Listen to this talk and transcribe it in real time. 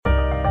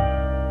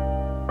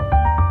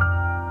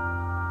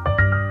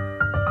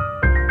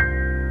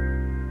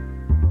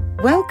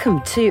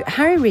Welcome to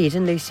Harry Reid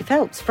and Lucy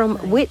Phelps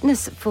from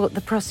Witness for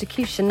the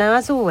Prosecution. Now,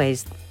 as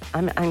always,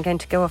 I'm going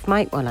to go off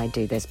mic while I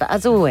do this, but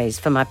as always,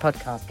 for my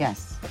podcast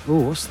guests,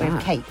 Oh, what's we have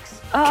that? cakes.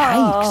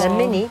 Cakes? They're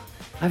mini.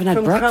 I haven't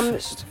had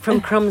breakfast.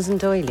 From Crumbs and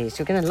Doilies.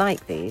 You're going to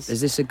like these.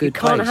 Is this a good You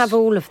can't place? have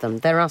all of them.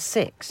 There are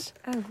 6.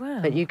 Oh, wow.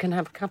 But you can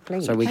have a couple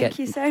each. So we Thank get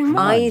you so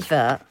much.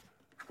 Either,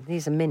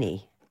 these are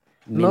mini.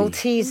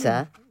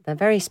 Malteser, they're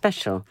very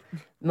special.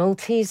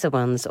 Malteser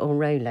ones or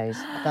Rolos.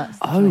 That's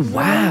the Oh, choice.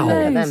 wow. Look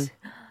at them.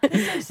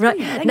 Right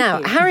Thank now,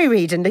 you. Harry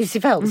Reid and Lucy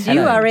Phelps, you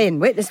Hello. are in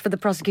Witness for the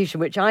Prosecution,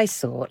 which I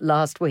saw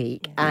last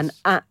week and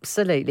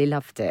absolutely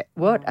loved it.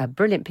 What a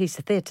brilliant piece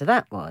of theatre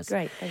that was!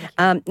 Great, thank you.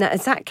 Now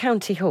it's at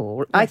County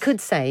Hall. I could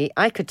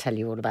tell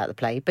you all about the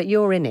play, but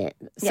you're in it,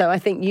 so I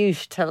think you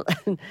should tell.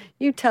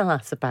 You tell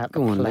us about the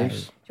Go on, play.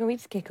 Luce. Do you want me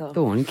to kick off?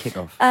 Go on, kick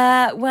off.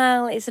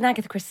 Well, it's an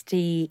Agatha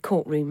Christie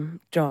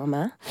courtroom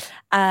drama.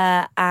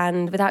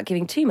 And without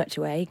giving too much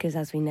away, because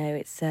as we know,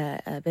 it's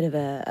a bit of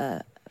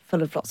a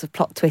full of lots of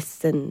plot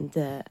twists and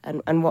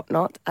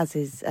whatnot, as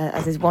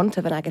is wont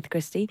of an Agatha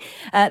Christie.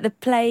 The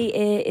play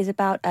is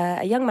about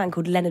a young man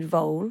called Leonard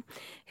Vole,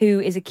 who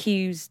is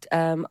accused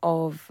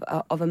of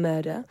a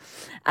murder,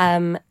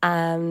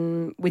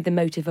 with the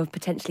motive of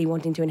potentially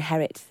wanting to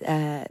inherit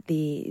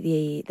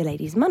the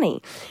lady's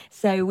money.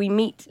 So we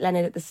meet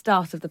Leonard at the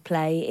start of the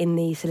play in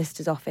the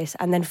solicitor's office,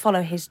 and then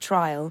follow his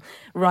trial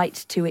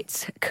right to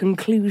its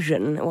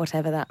conclusion,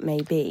 whatever that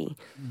may be.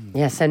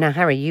 Yeah. So now,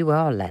 Harry, you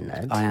are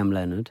Leonard. I am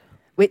Leonard.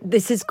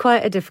 This is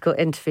quite a difficult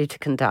interview to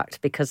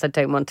conduct because I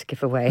don't want to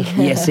give away.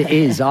 Yes, it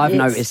is. I've It's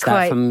noticed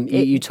quite- that from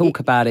you talk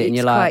about it and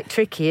you're like... It's quite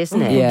tricky,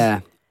 isn't it?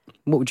 Yeah.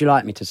 What would you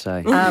like me to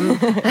say?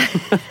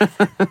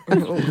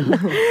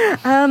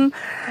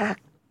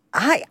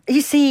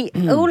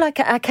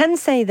 I can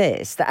say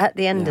this, that at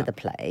the end of the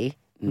play,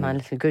 my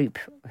little group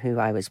who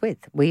I was with,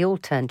 we all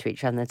turned to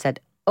each other and said,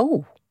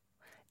 "Oh,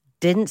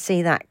 didn't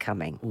see that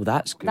coming." Well,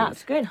 that's good.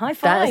 That's good. High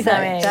five,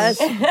 Harry.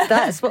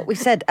 That's what we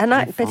said. And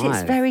but it's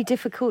five. very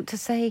difficult to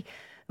say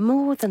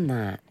more than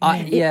that.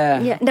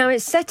 Yeah. Now,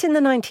 it's set in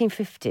the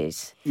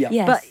 1950s. Yeah.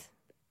 Yes. But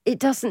it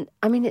doesn't,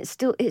 I mean, it's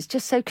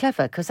just so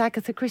clever because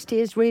Agatha Christie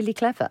is really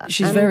clever.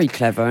 She's very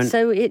clever. And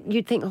So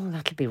you'd think, oh,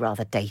 that'll be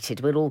rather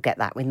dated. We'll all get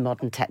that with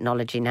modern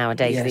technology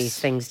nowadays. Yes. These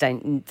things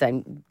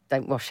don't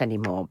wash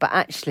anymore. But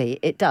actually,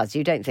 it does.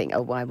 You don't think,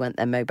 oh, why weren't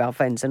there mobile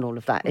phones and all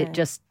of that? It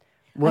just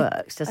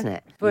works, doesn't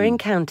it? We're in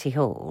County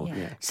Hall,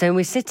 so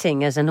we're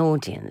sitting as an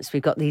audience.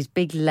 We've got these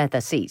big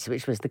leather seats,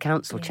 which was the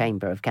council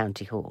chamber of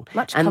County Hall.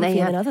 Much And comfier they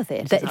than other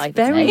theatres, I It's would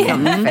very say.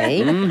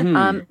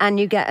 comfy, and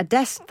you get a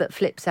desk that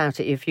flips out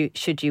at you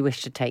should you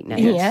wish to take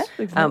notes. Yeah,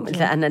 exactly.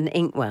 And an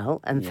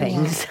inkwell and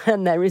things,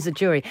 and there is a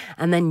jury,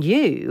 and then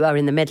you are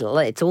in the middle.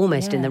 It's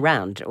almost in the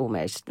round,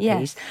 almost. The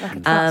Yes, piece. like a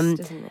trust,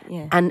 isn't it?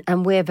 Yeah.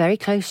 And we're very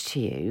close to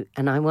you,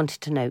 and I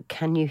wanted to know: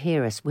 can you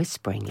hear us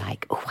whispering,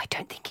 like, "Oh, I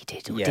don't think he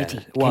did," or Yeah. "Did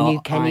he?"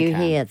 Well, Can I you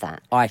can. hear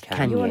that? I can.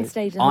 Can You're you? on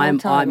stage the whole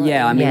time.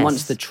 Yeah, I aren't mean, you? Yes.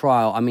 once the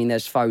trial, I mean,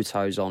 there's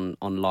photos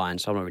online,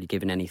 so I'm not really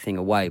giving anything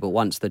away, but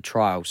once the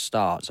trial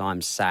starts,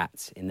 I'm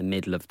sat in the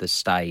middle of the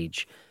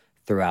stage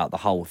throughout the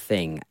whole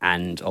thing,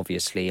 and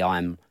obviously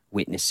I'm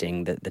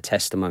witnessing that the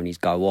testimonies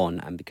go on,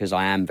 and because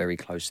I am very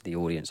close to the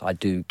audience, I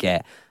do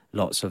get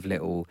lots of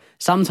little...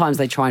 Sometimes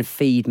they try and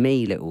feed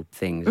me little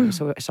things.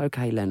 So it's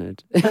okay,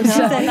 Leonard.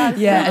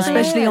 Yeah,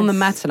 especially on the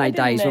matinee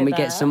days when know we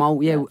get that. some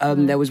old... Yeah,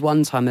 there was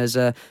one time there's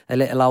a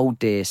little old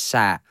dear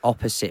sat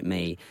opposite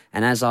me,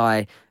 and as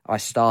I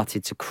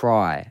started to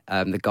cry,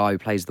 the guy who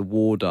plays the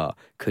warder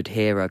could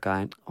hear her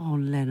going, "Oh,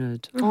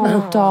 Leonard,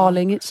 oh,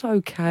 darling, it's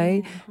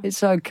okay.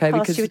 It's okay."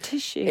 Pass you a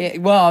tissue.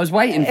 Well, I was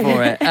waiting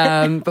for it.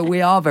 But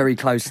we are very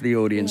close to the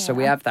audience, so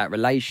we have that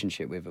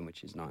relationship with them,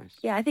 which is nice.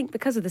 Yeah, I think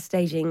because of the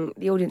staging,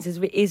 the audience is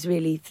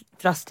really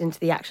thrust into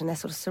the action. They're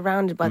sort of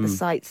surrounded by the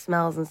sights,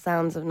 smells and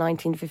sounds of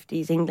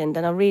 1950s England,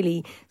 and are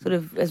really sort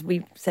of, as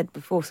we said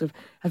before, sort of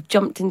have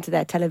jumped into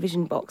their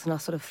television box and are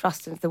sort of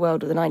thrust into the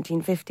world of the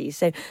 1950s.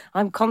 So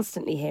I'm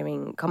constantly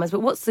hearing comments.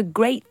 But what's the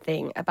great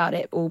thing about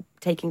it all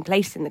taking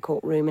place in the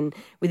courtroom and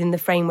within the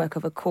framework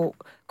of a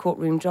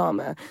courtroom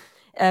drama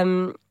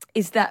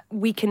is that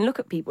we can look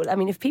at people. I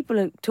mean, if people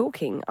are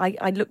talking,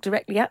 I look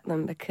directly at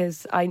them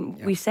because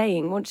we're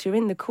saying once you're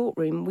in the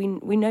courtroom,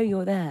 we know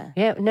you're there.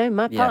 Yeah, no,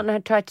 my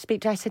partner tried to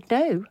speak to. I said,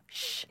 "No,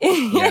 shh."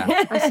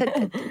 Yeah. I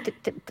said,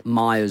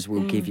 Myers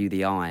will give you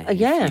the eye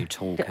yeah. if you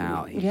talk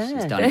out. He's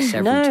Yeah. done it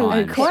several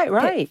times. quite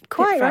right,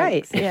 quite Pip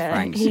right. Franks, yeah,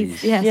 Franks he's,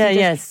 is- yes, Yeah, he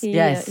does-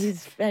 yes.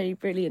 He's very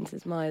brilliant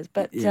as Myers.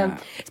 But Yeah.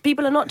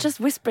 people are not just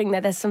whispering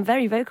there. There's some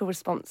very vocal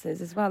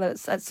responses as well.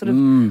 That's sort of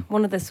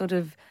one of the sort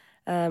of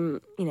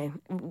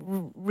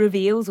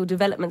reveals or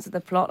developments of the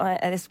plot.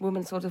 This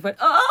woman sort of went,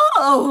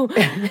 "Oh!"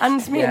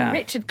 and me and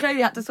Richard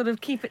clearly had to sort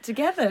of keep it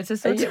together to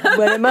sort of...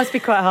 Well, it must be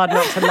quite hard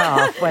not to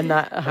laugh when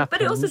that happens.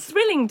 But it's also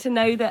thrilling to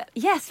know that,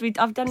 yes, we've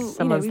done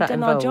Someone's we've that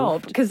done our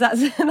involved. job, because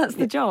that's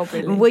the job,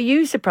 really. Were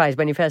you surprised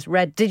when you first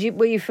read?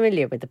 Were you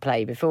familiar with the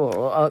play before?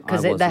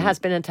 Because there wasn't. has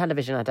been a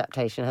television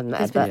adaptation, hasn't there?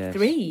 There's been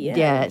 3,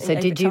 Yeah. So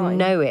over did you time.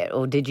 know it,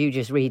 or did you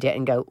just read it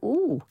and go,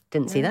 "Ooh"? Oh,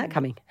 didn't see that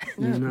coming.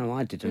 No,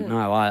 I didn't.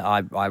 No,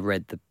 I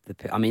read the.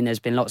 I mean, there's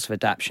been lots of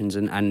adaptations,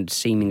 and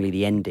seemingly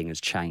the ending has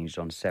changed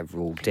on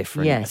several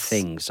different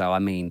things. So, I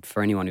mean,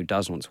 for anyone who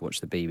does want to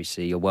watch the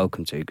BBC, you're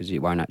welcome to, because it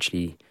won't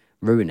actually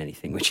ruin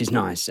anything, which is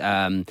nice.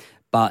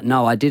 But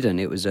no, I didn't.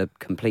 It was a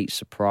complete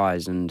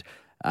surprise, and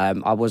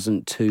I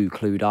wasn't too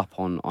clued up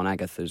on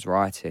Agatha's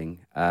writing.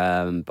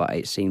 But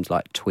it seems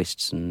like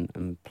twists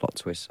and plot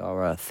twists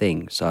are a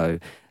thing. So,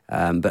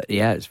 but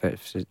yeah, it's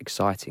an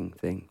exciting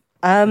thing.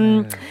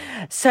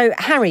 So,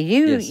 Harry,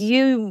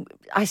 you,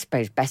 I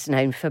suppose, best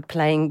known for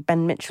playing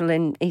Ben Mitchell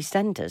in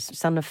EastEnders,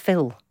 son of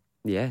Phil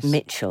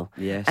Mitchell.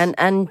 Yes.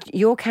 And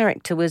your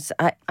character was,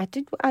 I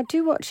do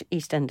watch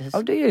EastEnders.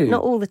 Oh, do you?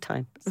 Not all the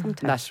time,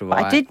 sometimes. That's all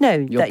right. But I did know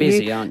you're that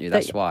busy, aren't you?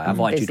 That's why.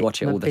 Otherwise, you'd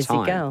watch it all the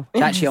time. Girl.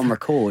 It's actually on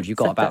record. You've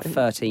got about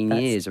 13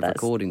 years of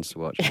recordings to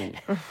watch.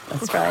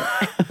 That's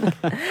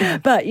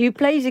right. But you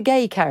played a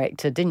gay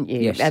character, didn't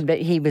you? Yes.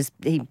 But he was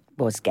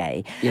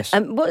gay. Yes.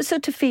 What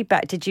sort of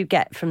feedback did you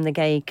get from the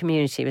gay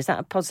community? Was that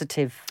a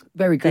positive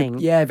Very good. thing?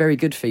 Yeah, very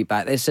good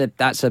feedback.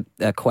 That's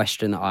a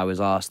question that I was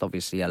asked,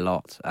 obviously, a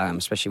lot,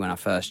 especially when I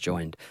first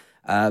joined.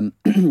 But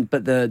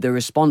the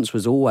response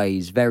was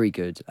always very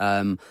good.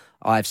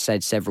 I've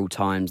said several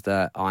times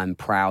that I'm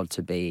proud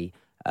to be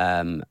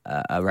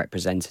a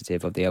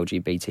representative of the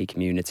LGBT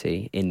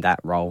community in that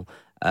role.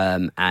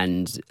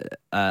 And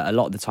a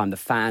lot of the time the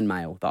fan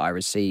mail that I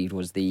received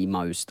was the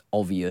most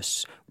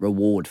obvious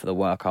reward for the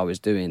work I was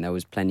doing. There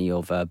was plenty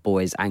of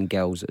boys and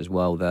girls as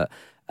well that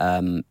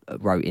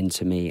wrote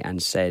into me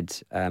and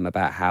said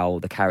about how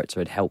the character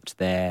had helped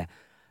their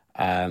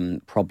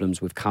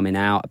problems with coming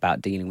out, about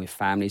dealing with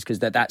families, because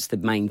that's the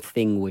main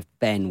thing with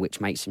Ben,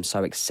 which makes him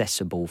so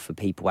accessible for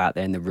people out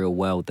there in the real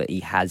world, that he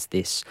has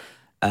this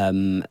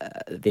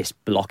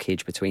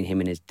blockage between him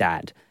and his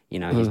dad. You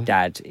know, his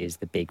dad is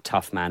the big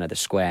tough man of the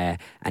square,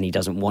 and he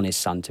doesn't want his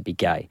son to be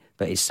gay,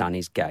 but his son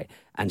is gay.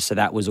 And so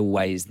that was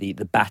always the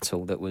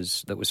battle that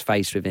was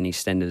faced within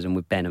EastEnders and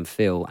with Ben and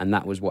Phil, and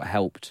that was what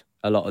helped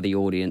a lot of the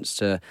audience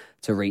to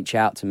reach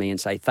out to me and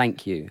say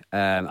thank you.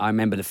 I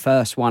remember the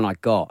first one I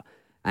got,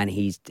 and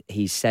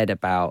he said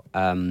about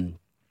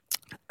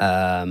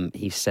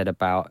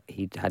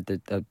he'd had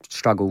the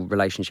struggle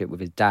relationship with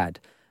his dad,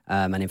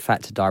 and in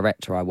fact a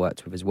director I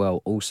worked with as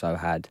well also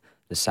had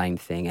the same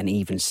thing, and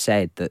even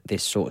said that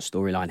this sort of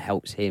storyline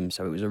helps him.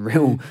 So it was a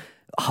real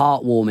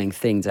heartwarming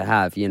thing to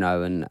have, you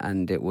know,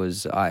 and it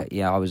was I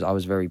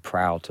was very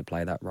proud to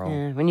play that role.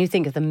 Yeah, when you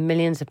think of the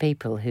millions of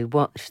people who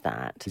watch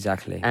that,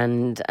 exactly,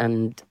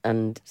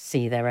 and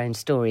see their own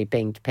story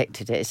being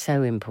depicted, it is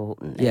so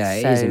important. Yeah,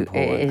 it is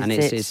important, and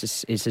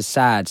it's a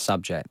sad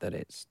subject that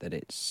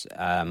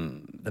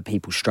that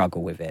people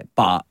struggle with it,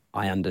 but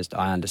I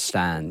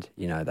understand,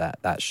 you know,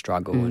 that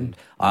struggle, and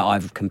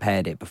I've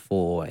compared it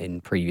before in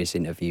previous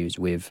interviews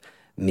with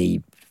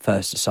me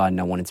first deciding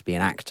I wanted to be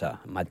an actor.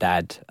 My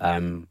dad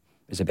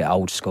is a bit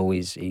old school.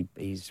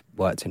 He's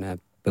worked in a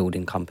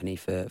building company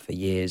for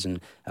years,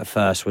 and at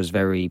first was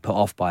very put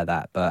off by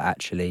that, but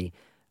actually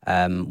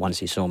once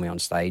he saw me on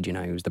stage, you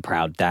know, he was the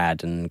proud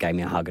dad and gave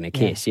me a hug and a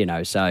kiss, you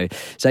know. So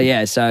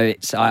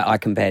I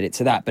compared it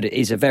to that, but it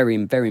is a very,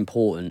 very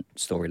important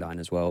storyline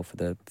as well for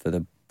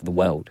the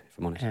world, if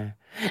I'm honest. Yeah.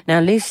 Now,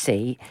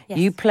 Lucy,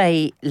 you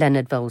play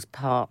Leonard Voll's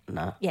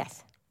partner.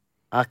 Yes.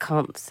 I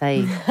can't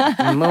say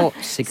more.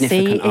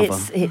 Significant other.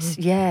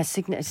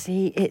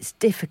 It's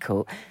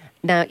difficult.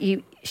 Now,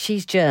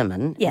 she's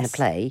German in the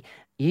play.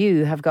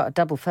 You have got a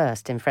double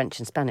first in French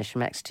and Spanish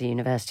from Exeter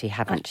University,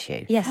 haven't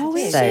you? Yes, oh,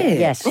 is it?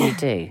 Yes, you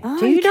do.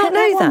 Do you not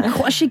know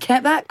that? She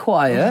kept that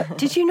quiet.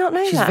 Did you not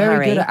know She's that, very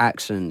Harry? good at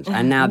accents,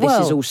 and now this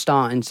is all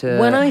starting to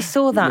When I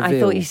saw that, reveal.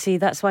 I thought, you see,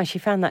 that's why she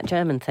found that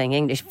German thing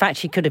English. In fact,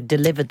 she could have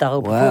delivered the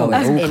whole Well,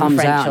 performance it all in comes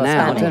French out or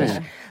now, Spanish.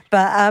 doesn't it?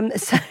 But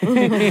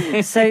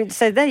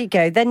so there you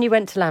go. Then you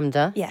went to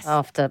Lambda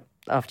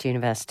after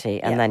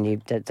university, and then you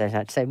did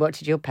have to say, what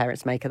did your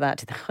parents make of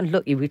that? Oh,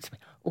 look, you would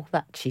all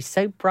that. She's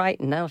so bright,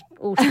 and now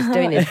all she's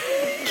doing is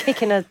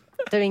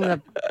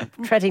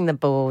treading the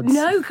boards.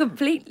 No,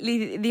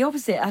 completely the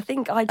opposite. I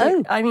think I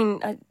don't. I mean,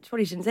 I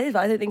probably shouldn't say this,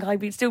 but I don't think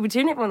I'd still be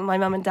doing it with my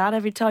mum and dad.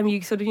 Every time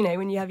you sort of, you know,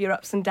 when you have your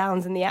ups and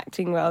downs in the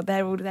acting world,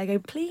 they go,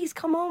 please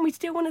come on, we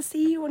still want to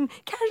see you on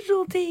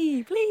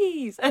Casualty,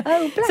 please. Oh,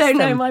 bless so them.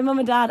 No, my mum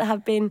and dad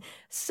have been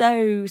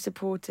so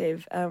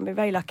supportive. We're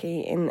very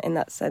lucky in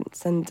that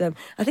sense, and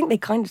I think they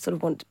kind of sort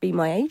of want to be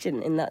my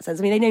agent in that sense.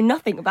 I mean, they know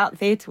nothing about the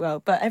theatre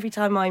world, but every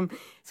time I'm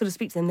sort of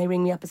speak to them, they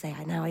ring me up and say,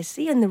 I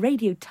see in the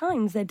Radio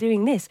Times they're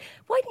doing this.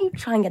 Why don't you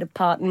try and get a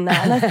part in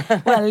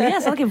that? Well,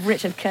 yes, I'll give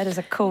Richard Curtis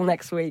a call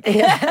next week.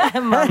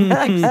 Mum,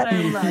 thanks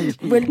so much.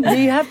 Well,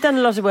 you have done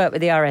a lot of work with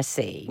the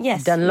RSC. Yes.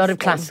 You've done a lot of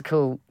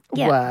classical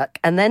work.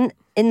 And then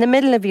in the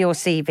middle of your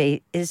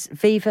CV is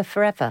Viva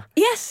Forever.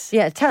 Yes.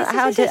 Yeah,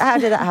 how did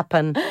that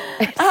happen?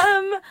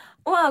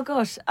 Well,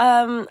 gosh,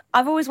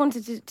 I've always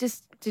wanted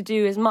to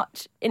do as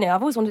much, you know,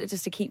 I've always wanted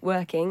just to keep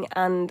working,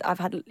 and I've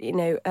had, you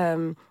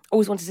know,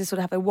 always wanted to sort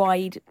of have a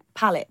wide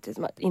palette as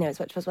much as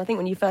possible. I think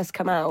when you first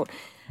come out,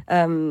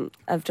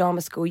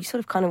 drama school, you sort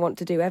of kind of want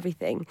to do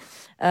everything.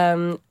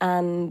 I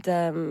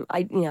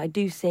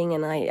do sing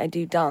and I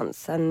do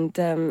dance, and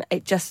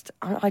it just,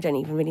 I don't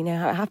even really know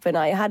how it happened.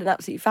 I had an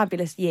absolutely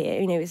fabulous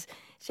year. It was a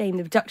shame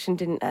the production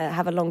didn't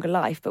have a longer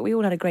life, but we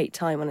all had a great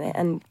time on it.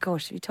 And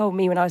gosh, if you told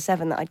me when I was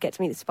 7 that I'd get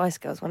to meet the Spice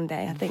Girls one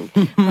day, I think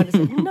I would have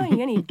said, no,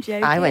 you're only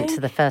joking. I went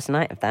to the first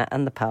night of that,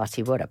 and the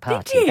party, what a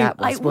party that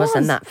was.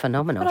 Wasn't that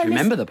phenomenal? Do you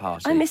remember the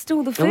party? I missed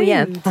all the food. Oh,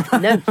 yeah.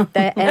 No,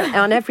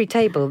 on every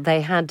table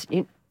they had,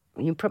 you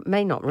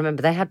may not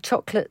remember, they had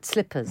chocolate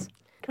slippers.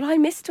 Well, I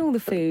missed all the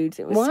food.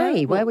 It was Why?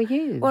 terrible. Where were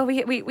you? Well,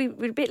 we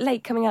were a bit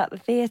late coming out of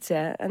the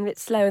theatre and a bit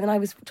slow, and then I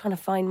was trying to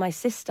find my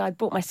sister. I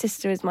brought my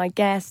sister as my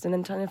guest, and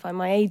then trying to find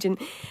my agent.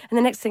 And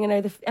the next thing I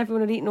know, everyone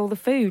had eaten all the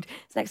food.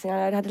 So next thing I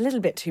know, I'd had a little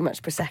bit too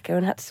much Prosecco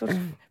and had to sort of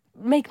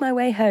make my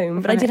way home.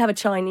 But I did have a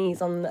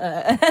Chinese on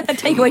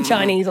takeaway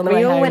Chinese on the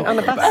way home. We all went on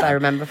a bus, I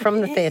remember,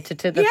 from the theatre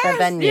to the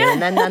venue, and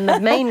then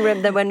the main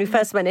room. Then when we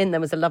first went in,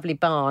 there was a lovely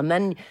bar, and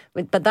then,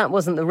 but that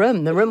wasn't the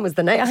room. The room was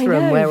the next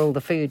room where all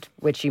the food,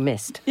 which you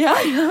missed. Yeah,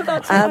 I know.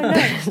 That's what I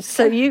know.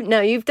 So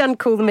you've done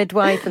Call the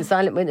Midwife and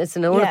Silent Witness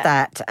and all of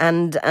that,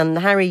 and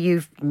Harry,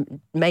 you've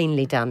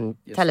mainly done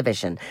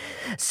television.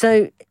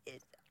 So,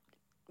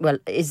 well,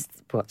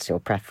 what's your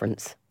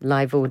preference?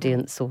 Live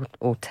audience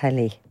or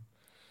telly?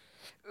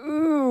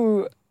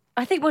 Ooh,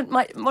 I think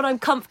what I'm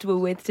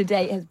comfortable with to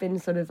date has been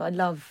sort of I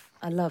love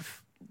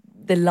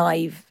the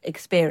live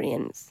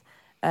experience.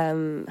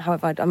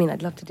 However,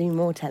 I'd love to do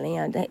more telly.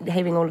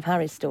 Hearing all of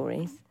Harry's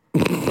stories.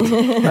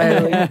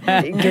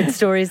 Good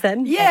stories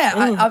then.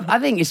 Yeah, I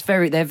think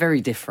they're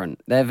very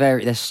different.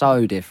 They're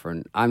so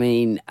different. I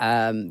mean,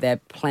 there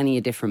are plenty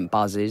of different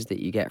buzzes that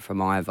you get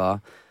from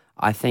either.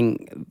 I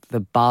think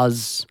the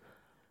buzz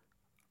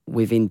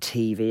within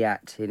TV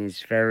acting is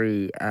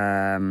very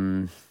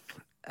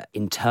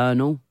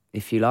internal,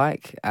 if you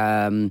like.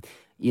 You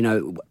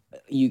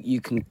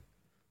can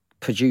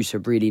produce a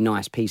really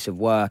nice piece of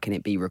work and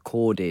it be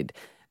recorded,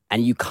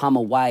 and you come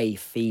away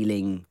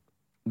feeling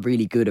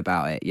really good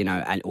about it,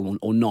 and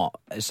or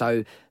not.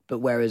 So, but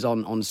whereas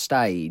on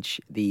stage,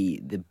 the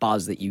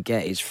buzz that you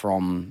get is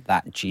from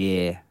that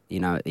jeer,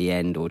 at the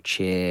end, or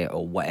cheer,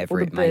 or whatever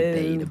it may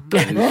be. The boo,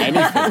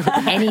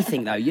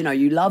 anything though.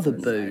 You love a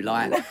boo.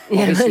 Like,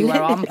 obviously,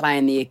 where I'm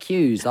playing the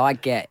accused, I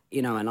get,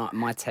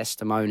 my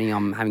testimony,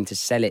 I'm having to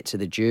sell it to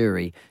the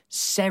jury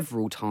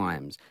several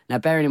times. Now,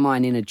 bearing in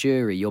mind, in a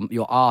jury,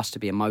 you're asked to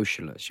be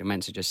emotionless. You're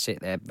meant to just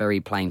sit there, very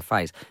plain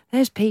face.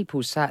 There's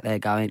people sat there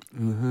going,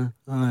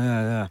 oh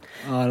yeah,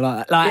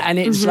 oh, like, and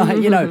it's like,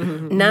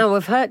 Now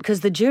I've heard,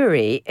 because the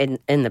jury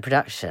in the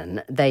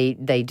production, they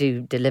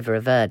do deliver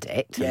a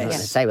verdict. I'm not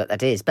going to say what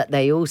that is, but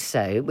they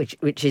also,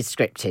 which is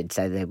scripted,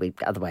 so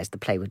otherwise the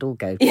play would all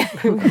go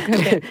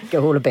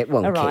go all a bit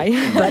wonky. Right.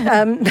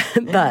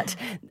 But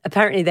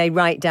apparently they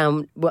write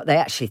down what they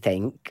actually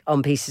think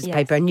on pieces of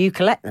paper, and you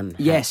collect them.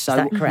 Yes, so is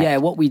that correct? Yeah,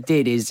 what we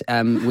did is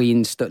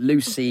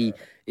Lucy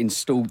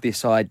installed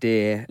this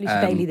idea. Lucy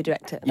Bailey, the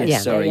director.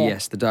 Yes,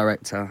 yes, the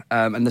director.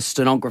 And the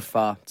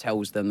stenographer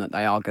tells them that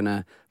they are going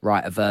to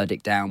write a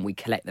verdict down. We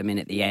collect them in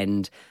at the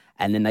end,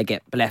 and then they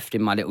get left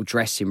in my little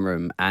dressing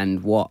room.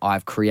 And what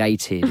I've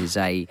created is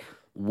a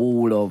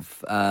wall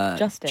of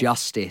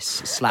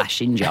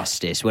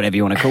justice/injustice, whatever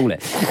you want to call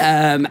it.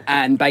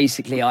 And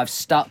basically I've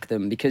stuck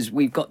them because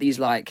we've got these,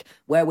 like,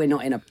 where we're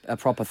not in a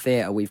proper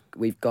theatre,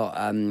 we've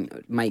got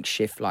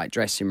makeshift like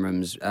dressing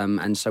rooms,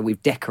 and so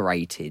we've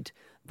decorated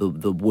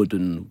the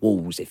wooden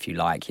walls, if you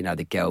like.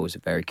 The girls are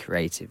very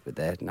creative with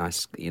their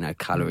nice,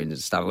 colouring and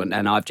stuff,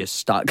 and I've just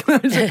stuck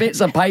loads of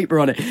bits of paper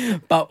on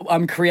it. But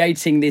I'm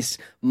creating this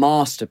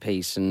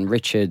masterpiece, and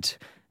Richard,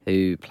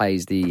 who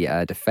plays the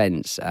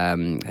defence,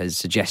 has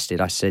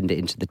suggested I send it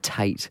into the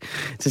Tate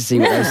to see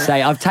what they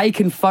say. I've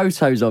taken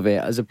photos of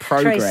it as a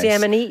progress. Tracy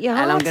M and eat your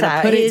heart and I'm going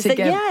to put it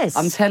together. Yes.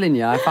 I'm telling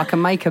you, if I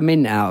can make a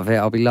mint out of it,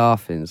 I'll be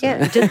laughing. So.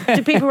 Yeah.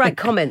 Do people write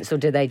comments, or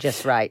do they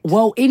just write?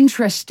 Well,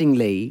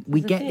 interestingly,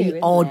 we get the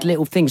odd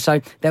little things.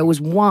 So there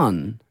was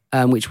one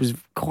which was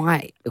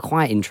quite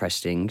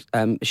interesting.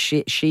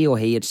 She or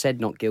he had said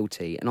not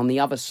guilty, and on the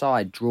other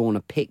side drawn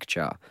a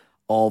picture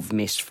of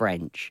Miss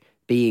French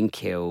being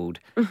killed,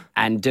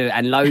 and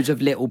loads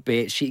of little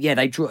bits.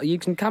 They draw. You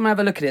can come and have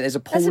a look at it. There's a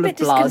pool of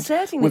blood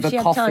with a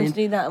coffin. To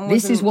do that and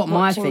this is what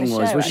my thing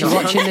was. Was she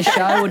watching the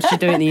show, or did she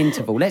do it in the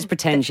interval? Let's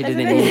pretend she did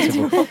it in the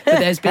interval. But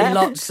there's been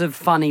lots of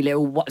funny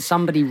little.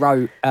 Somebody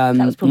wrote. That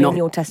was probably in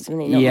your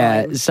testimony.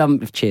 Not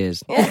mine.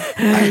 Cheers.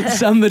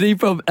 Somebody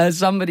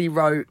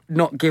wrote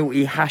not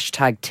guilty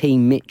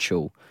 #Team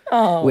Mitchell.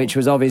 Oh. Which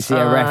was obviously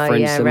a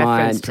reference to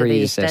my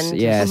predecessor.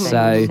 Yeah,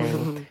 so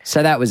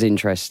that was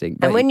interesting.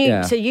 But, and when you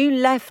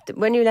left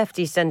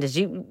EastEnders,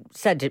 you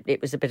said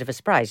it was a bit of a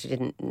surprise. You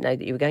didn't know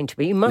that you were going to,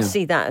 but you must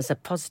see that as a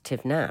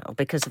positive now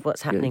because of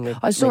what's happening with.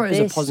 I saw it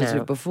as a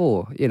positive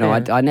before.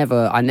 I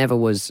never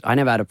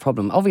had a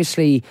problem.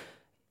 Obviously,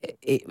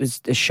 it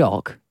was a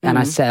shock, and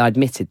I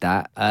admitted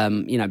that,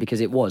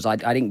 because it was. I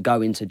didn't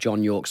go into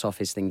John Yorke's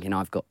office thinking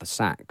I've got the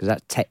sack, because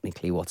that's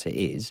technically what it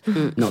is.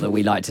 Not that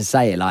we like to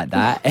say it like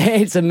that.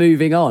 It's a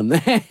moving on,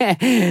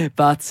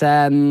 but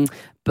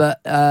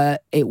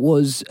it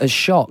was a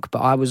shock. But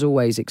I was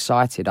always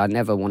excited. I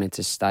never wanted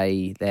to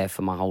stay there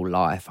for my whole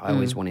life. I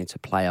always wanted to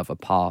play other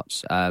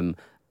parts.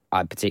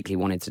 I particularly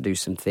wanted to do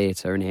some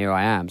theatre, and here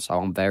I am. So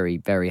I'm very,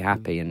 very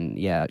happy. And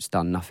it's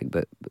been nothing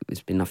but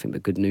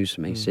good news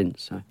for me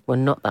since. So. Well,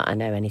 not that I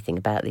know anything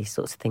about these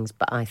sorts of things,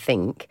 but I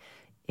think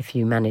if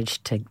you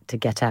manage to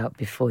get out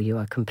before you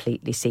are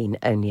completely seen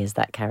only as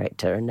that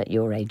character, and at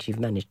your age you've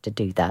managed to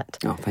do that.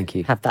 Oh, thank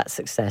you. Have that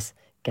success,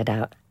 get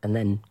out, and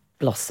then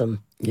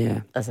blossom.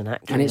 As an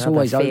actor, and it's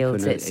always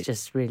fields, open. It's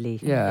just really,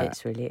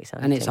 it's really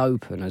exciting, and it's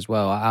open as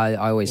well. I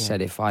always said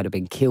if I'd have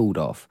been killed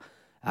off,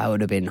 that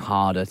would have been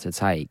harder to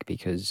take,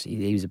 because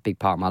he was a big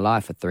part of my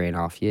life for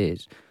 3.5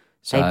 years.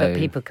 So, but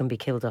people can be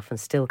killed off and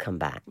still come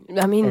back.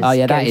 I mean,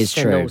 that is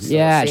true.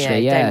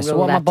 So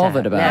what am I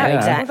bothered about? No,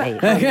 exactly. It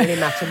doesn't really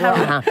matter what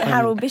happened.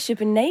 Harold Bishop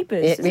and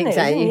Neighbours,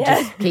 exactly. You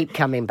just keep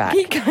coming back.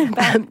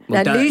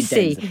 Now,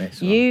 Lucy,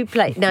 you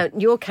play. Now,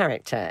 your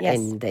character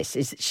in this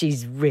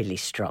she's really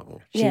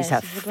strong. She's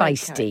a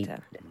feisty.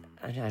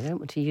 I don't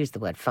want to use the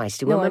word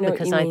feisty woman,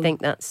 because I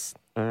think that's.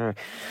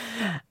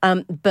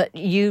 But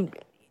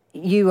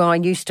you are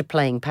used to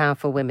playing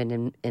powerful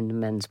women in the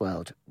men's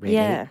world,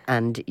 really,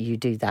 and you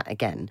do that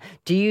again.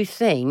 Do you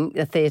think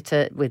the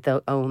theatre with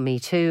the Me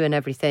Too and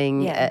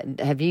everything,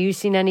 have you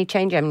seen any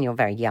change? I mean, you're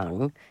very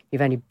young.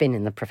 You've only been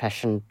in the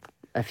profession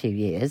a few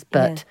years,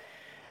 but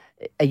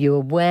are you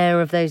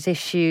aware of those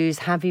issues?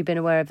 Have you been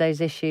aware of those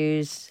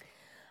issues?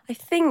 I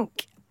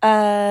think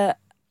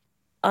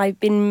I've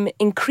been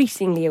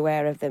increasingly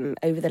aware of them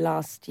over the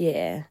last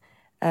year.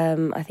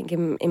 I think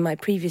in my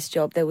previous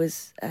job there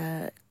was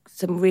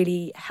some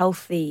really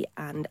healthy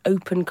and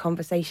open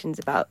conversations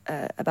about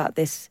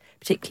this,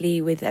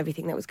 particularly with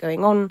everything that was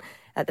going on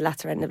at the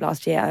latter end of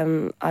last year.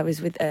 I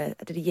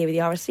did a year with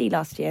the RSC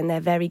last year, and they're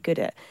very good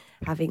at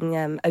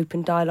having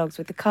open dialogues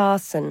with the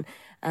cast and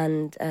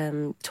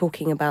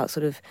talking about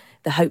sort of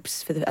the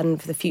hopes for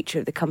the future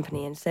of the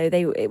company. And so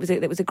it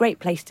was a great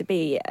place to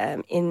be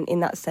in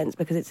that sense,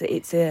 because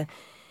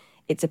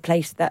it's a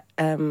place that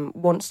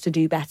wants to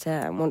do better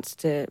and wants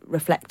to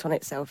reflect on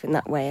itself in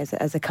that way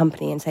as a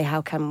company, and say,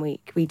 how can we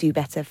do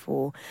better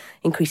for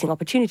increasing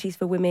opportunities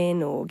for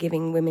women, or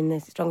giving women a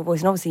stronger voice.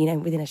 And obviously,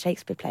 within a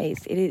Shakespeare play,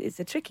 it's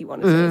a tricky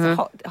one. It's a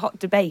hot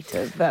debate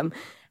of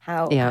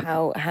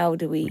how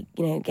do we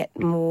get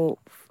more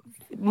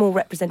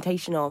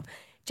representation of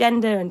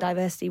gender and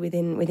diversity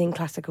within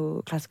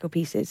classical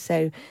pieces.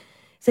 So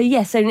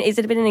has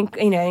it been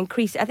an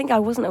increase? I think I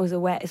wasn't always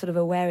aware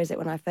as it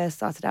when I first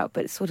started out,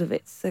 but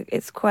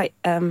it's quite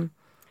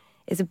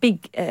it's a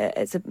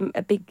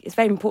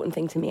very important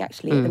thing to me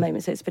actually at the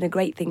moment. So it's been a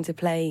great thing to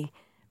play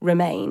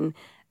Remain,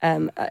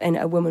 and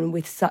a woman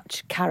with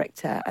such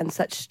character and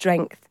such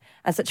strength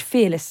and such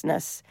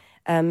fearlessness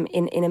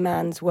in a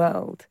man's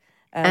world.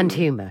 And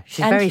humour.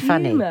 She's very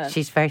funny.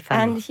 She's very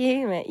funny. And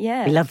humour,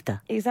 yeah. We loved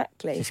her.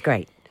 Exactly. She's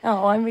great.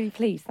 Oh, I'm really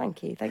pleased.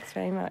 Thank you. Thanks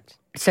very much.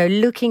 So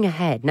looking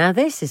ahead, now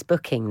this is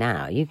booking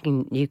now. You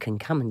can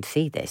come and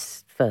see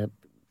this for,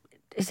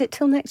 is it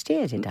till next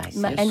year, did I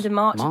say? End of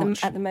March.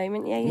 At the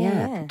moment,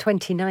 yeah.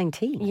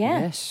 2019. Yeah.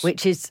 Yes.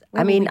 Which is,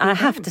 I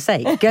have to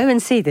say, go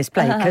and see this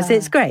play, because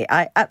it's great.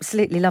 I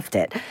absolutely loved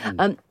it.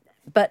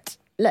 But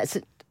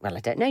I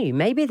don't know, you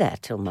may be there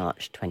till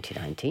March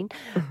 2019,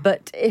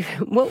 but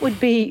what would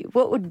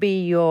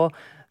be your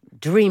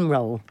dream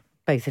role,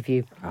 both of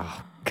you,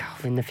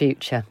 in the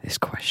future? This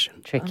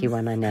question. Tricky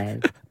one, I know.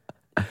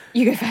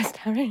 You go first,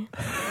 Harry.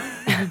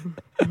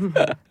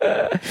 That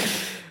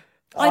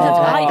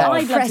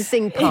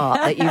pressing part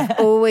that you've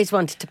always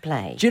wanted to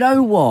play. Do you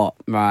know what?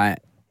 Right,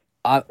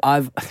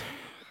 I've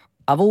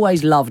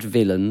always loved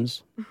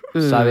villains,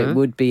 so it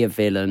would be a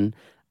villain.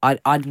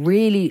 I'd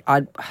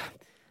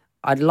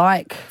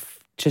like,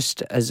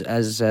 just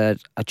as a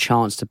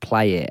chance to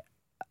play it,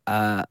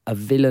 a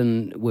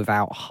villain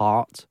without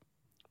heart.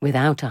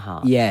 Without a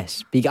heart?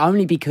 Yes,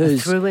 only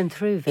because... A through and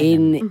through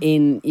villain.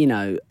 In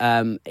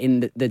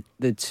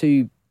the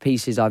two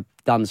pieces I've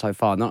done so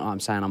far, not that I'm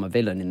saying I'm a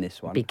villain in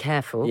this one. Be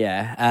careful.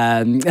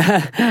 Yeah.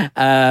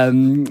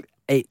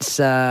 It's...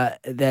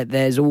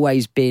 there's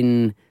always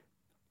been...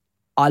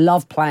 I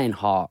love playing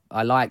heart.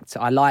 I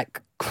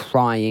like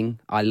crying.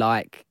 I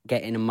like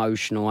getting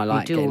emotional. I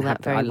like getting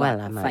happy. Very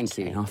well, I might Thank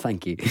say. you. Oh,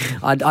 thank you.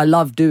 I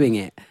love doing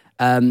it.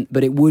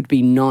 But it would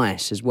be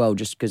nice as well,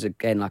 just because,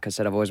 again, like I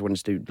said, I've always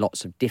wanted to do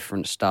lots of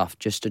different stuff,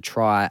 just to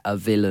try a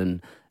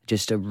villain,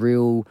 just a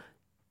real,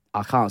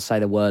 I can't say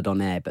the word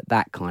on air, but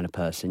that kind of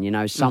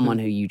person, someone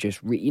who you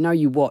just,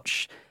 you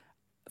watch.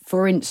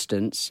 For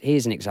instance,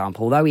 here's an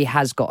example, although he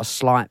has got a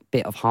slight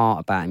bit of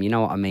heart about him, you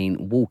know what I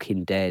mean,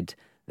 Walking Dead,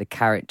 the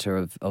character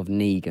of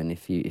Negan,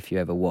 if you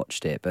ever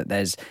watched it, but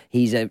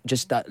he's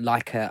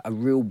like a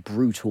real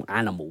brutal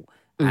animal.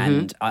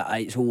 And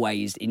it's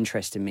always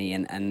interested me,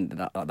 and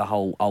the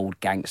whole old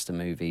gangster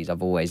movies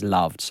I've always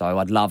loved. So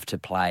I'd love to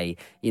play,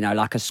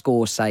 like a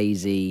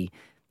Scorsese,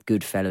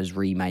 Goodfellas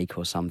remake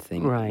or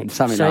something. Right.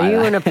 Something so like you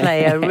that. want to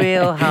play a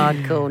real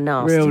hardcore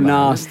nasty Real one.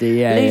 nasty,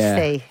 yeah.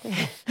 Lucy.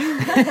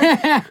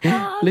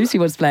 Lucy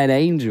wants to play an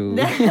angel.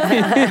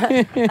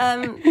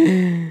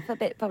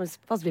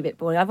 Possibly a bit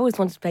boring. I've always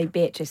wanted to play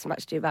Beatrice,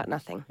 Much Ado About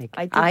Nothing.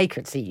 I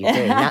could see you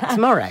doing that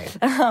tomorrow.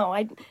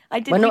 I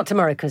did. Well, not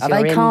tomorrow because Are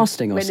you're they in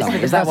casting or Minister something?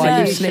 for Is that why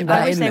Justice. you slipped I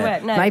that wish in they there?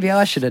 were. No. Maybe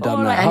I should have done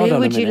All that. right. And Hold who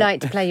on a would you minute.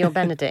 like to play your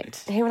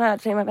Benedict? Who would I like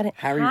to play my Benedict?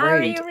 Harry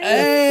Reid.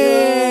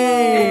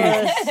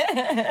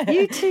 Yes.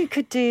 You two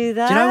could do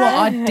that. Do you know what?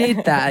 I did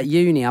that at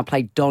uni. I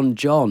played Don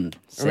John.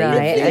 See? Right,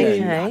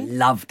 okay. I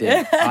loved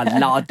it.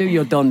 I'd do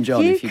your Don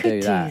John You if you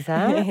could do that.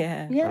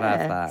 Yeah. Yeah. I'll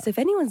have that. So if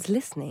anyone's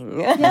listening,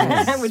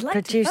 Yes. would like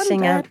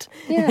Producing to fund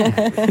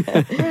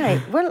a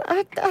right. Well,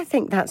 I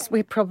think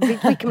we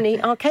can eat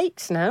our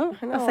cakes now.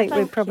 I think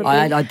we're probably.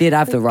 I did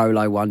have the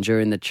Rolo one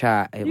during the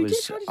chat. It You was.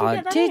 did? How did you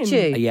get that Did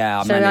in? you? Yeah,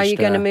 I So managed are you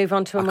to- going to move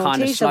on to a I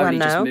kind of Malteser slowly one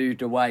just now?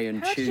 moved away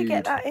and How chewed. did you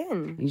get that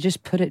in? You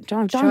just put it.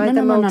 Don't. Try the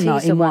No,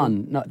 Malteser in one.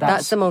 one. No,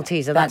 That's the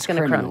Malteser. That's gonna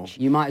criminal. crunch.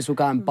 You might as well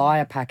go and buy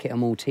a packet of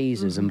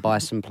Maltesers and buy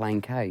some plain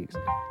cakes.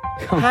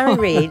 Harry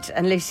Reid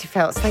and Lucy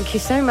Phelps, thank you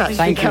so much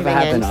Thank for you for coming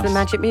having in to us. the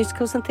Magic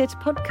Musicals and Theatre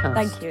podcast.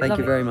 Thank you. Thank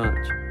you very much.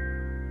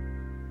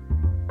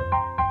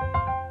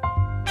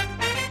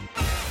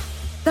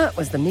 That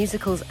was the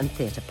Musicals and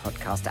Theatre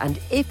podcast, and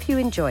if you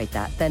enjoyed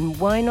that, then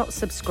why not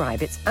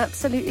subscribe? It's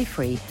absolutely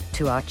free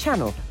to our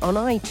channel on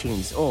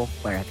iTunes or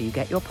wherever you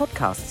get your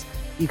podcasts.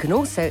 You can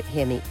also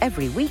hear me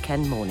every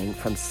weekend morning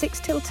from 6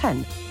 till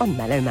 10 on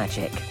Mellow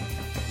Magic.